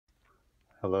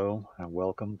Hello and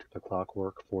welcome to the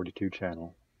Clockwork 42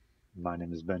 channel. My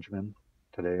name is Benjamin.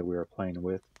 Today we are playing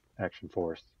with Action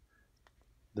Force.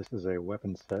 This is a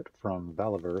weapon set from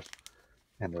Valaverse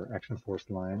and their Action Force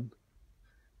line,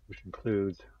 which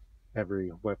includes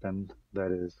every weapon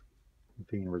that is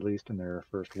being released in their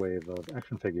first wave of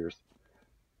action figures.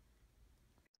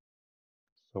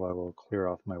 So I will clear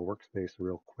off my workspace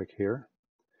real quick here.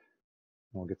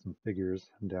 We'll get some figures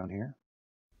down here.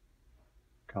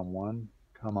 Come one,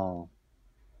 come all.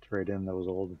 Trade in those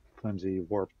old flimsy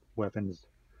warped weapons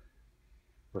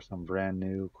for some brand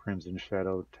new Crimson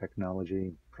Shadow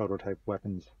technology prototype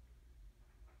weapons.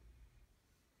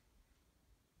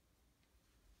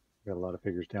 Got a lot of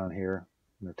figures down here.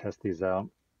 I'm going to test these out.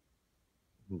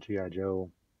 G.I.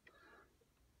 Joe,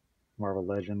 Marvel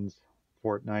Legends,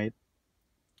 Fortnite,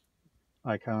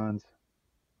 Icons,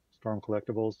 Storm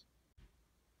Collectibles.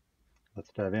 Let's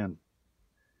dive in.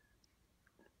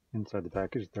 Inside the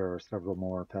package there are several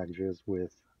more packages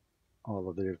with all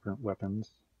of the different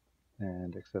weapons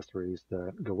and accessories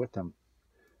that go with them.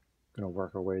 Going to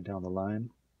work our way down the line,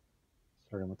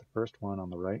 starting with the first one on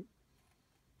the right.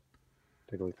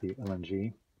 Take a look at the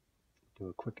LNG. Do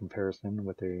a quick comparison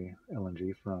with a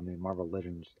LNG from the Marvel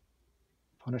Legends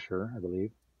Punisher, I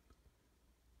believe.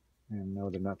 And no,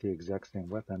 they're not the exact same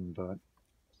weapon, but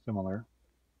similar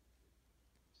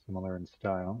in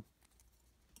style.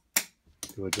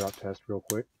 Do a drop test real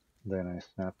quick, then I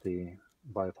snap the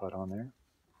bipod on there.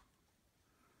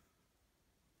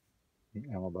 The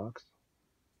ammo box.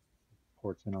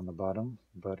 Ports in on the bottom,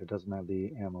 but it doesn't have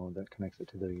the ammo that connects it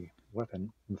to the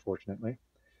weapon, unfortunately.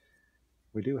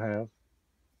 We do have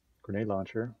grenade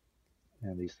launcher,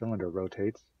 and the cylinder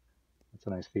rotates. That's a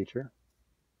nice feature.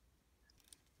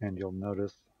 And you'll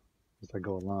notice as I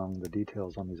go along, the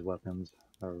details on these weapons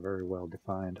are very well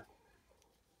defined.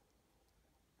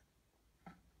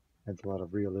 Adds a lot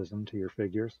of realism to your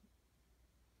figures.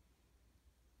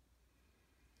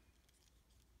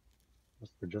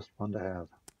 They're just fun to have.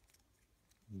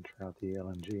 And try out the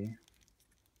LNG.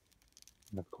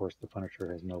 And of course the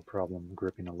Punisher has no problem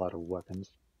gripping a lot of weapons.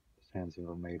 His hands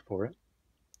are made for it.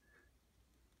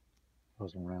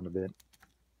 Pose him around a bit.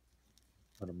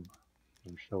 Let him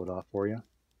show it off for you.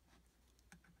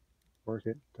 Work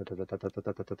it.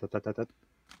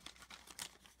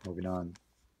 Moving on.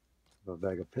 A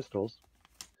bag of pistols.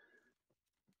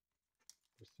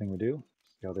 First thing we do,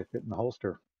 see how they fit in the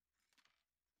holster.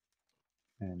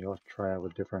 And you'll have to try out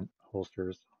with different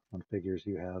holsters on figures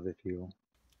you have if you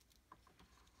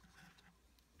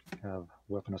have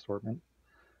weapon assortment.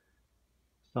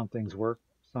 Some things work,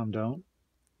 some don't.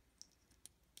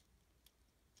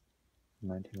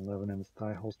 1911 in its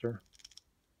thigh holster,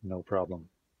 no problem.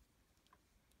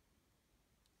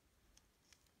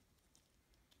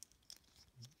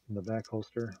 In the back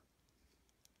holster,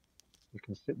 it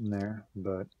can sit in there,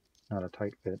 but it's not a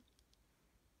tight fit.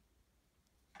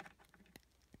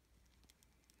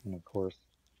 And of course,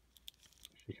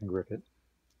 she can grip it.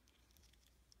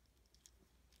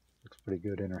 Looks pretty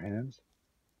good in her hands.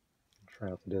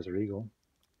 Try out the Desert Eagle.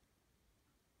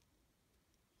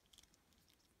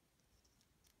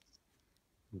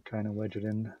 You kind of wedge it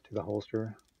in to the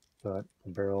holster, but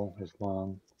the barrel is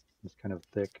long. It's kind of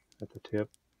thick at the tip,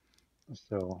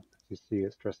 so as you see,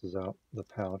 it stresses out the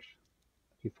pouch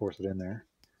if you force it in there.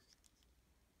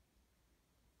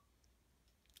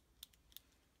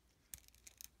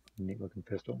 Neat looking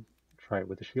pistol. Try it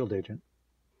with the shield agent.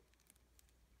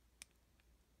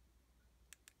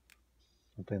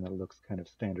 Something that looks kind of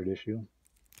standard issue.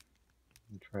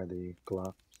 Try the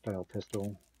Glock style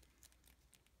pistol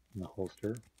in the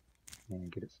holster and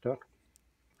get it stuck.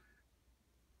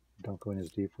 Don't go in as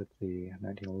deep with the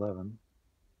 1911.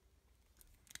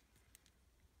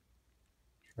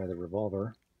 Try the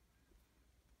revolver.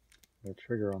 The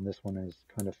trigger on this one is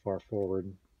kind of far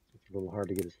forward. It's a little hard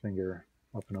to get his finger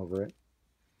up and over it.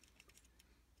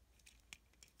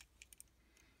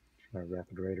 Try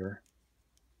Rapid Raider.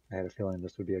 I had a feeling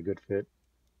this would be a good fit.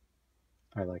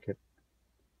 I like it.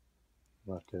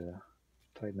 We'll have to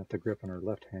tighten up the grip on her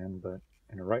left hand, but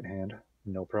in her right hand,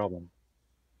 no problem.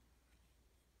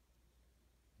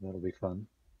 That'll be fun.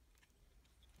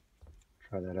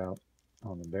 Try that out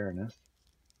on the Baroness.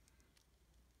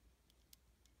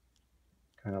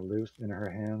 Kind of loose in her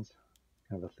hands,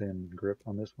 kind of a thin grip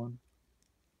on this one,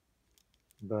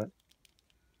 but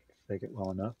fake it well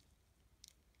enough.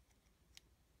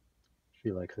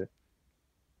 She likes it.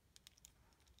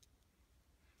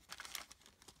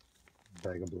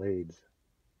 Bag of blades.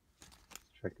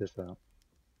 Let's check this out.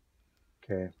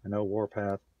 Okay, I know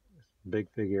Warpath is a big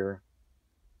figure,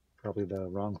 probably the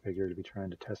wrong figure to be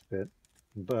trying to test fit,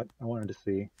 but I wanted to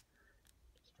see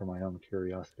for my own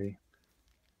curiosity.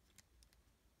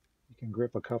 You can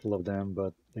grip a couple of them,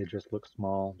 but they just look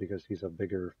small because he's a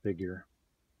bigger figure.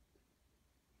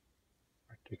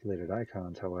 Articulated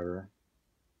icons, however,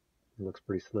 it looks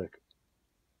pretty slick.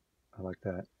 I like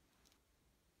that.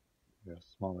 A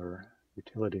smaller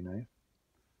utility knife.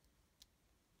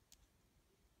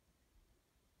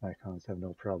 Icons have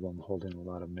no problem holding a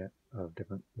lot of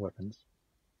different weapons.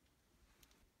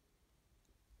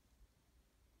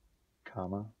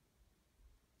 Comma,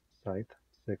 scythe,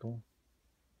 sickle,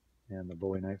 and the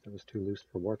bowie knife that was too loose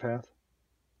for Warpath.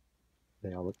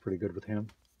 They all look pretty good with him.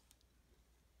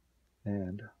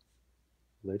 And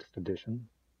latest edition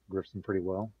grips him pretty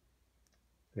well.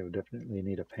 They would definitely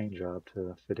need a paint job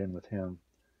to fit in with him.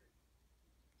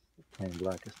 The plain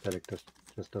black aesthetic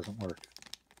just doesn't work.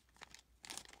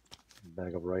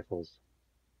 Bag of rifles.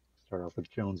 Start off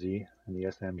with Jonesy and the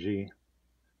SMG.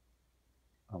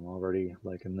 I'm already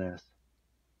liking this.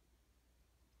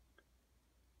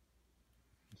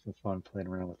 Some fun playing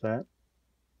around with that.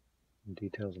 Some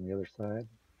details on the other side.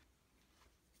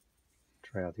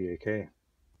 Try out the AK.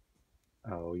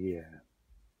 Oh yeah.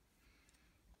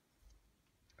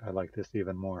 I like this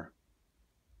even more.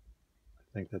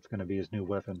 I think that's going to be his new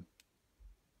weapon.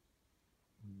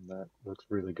 That looks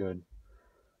really good.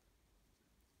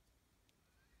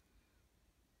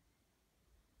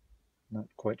 Not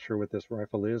quite sure what this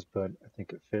rifle is, but I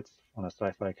think it fits on a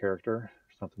sci-fi character,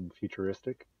 something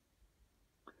futuristic.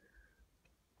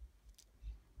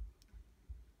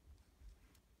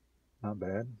 Not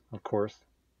bad. Of course,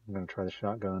 I'm going to try the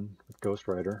shotgun with Ghost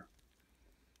Rider.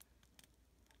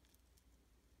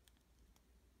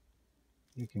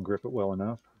 You can grip it well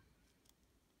enough.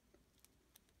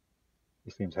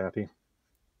 He seems happy.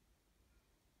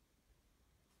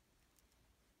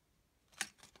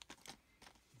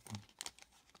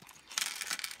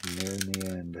 Nearing the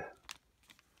end.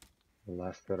 The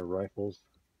last set of rifles.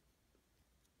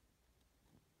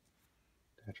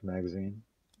 Attach a magazine.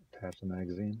 Attach the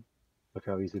magazine. Look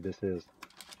how easy this is.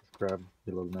 Just grab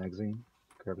your little magazine,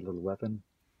 grab your little weapon,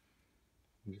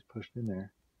 and just push it in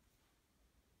there.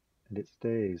 And it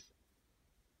stays.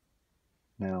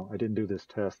 Now, I didn't do this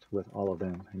test with all of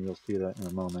them, and you'll see that in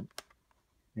a moment.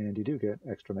 And you do get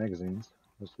extra magazines.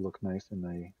 Those look nice in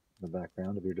the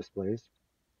background of your displays.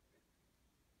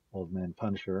 Old Man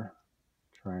Punisher,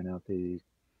 trying out the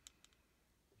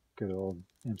good old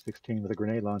M16 with a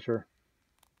grenade launcher.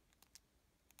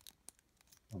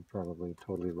 I'm probably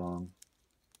totally wrong.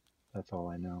 That's all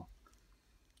I know.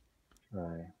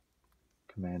 Try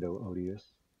Commando Odious.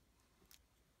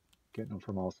 Getting them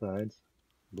from all sides.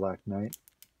 Black Knight.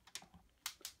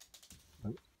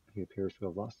 Oh, he appears to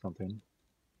have lost something.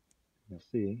 You'll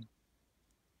see.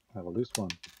 I have a loose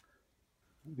one.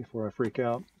 Before I freak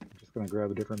out, I'm just going to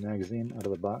grab a different magazine out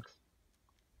of the box.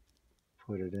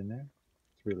 Put it in there.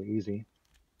 It's really easy.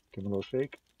 Give him a little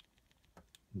shake.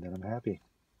 And then I'm happy.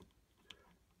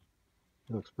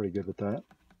 He looks pretty good with that.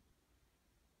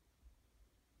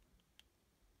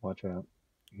 Watch out.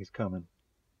 He's coming.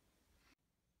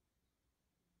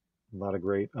 A lot of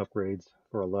great upgrades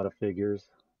for a lot of figures.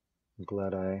 I'm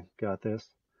glad I got this.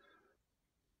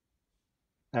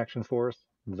 Action Force,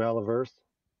 Valaverse.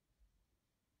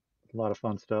 A lot of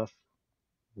fun stuff.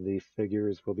 The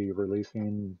figures will be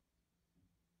releasing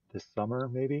this summer,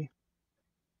 maybe?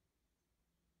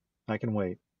 I can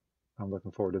wait. I'm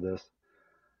looking forward to this.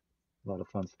 A lot of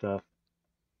fun stuff.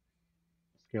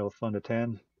 Scale of fun to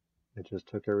 10. It just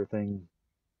took everything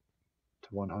to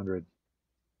 100.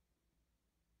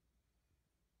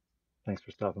 Thanks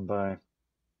for stopping by.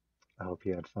 I hope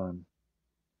you had fun.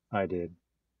 I did.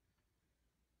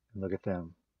 And look at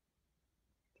them.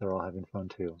 They're all having fun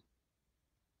too.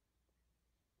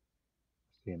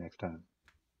 See you next time.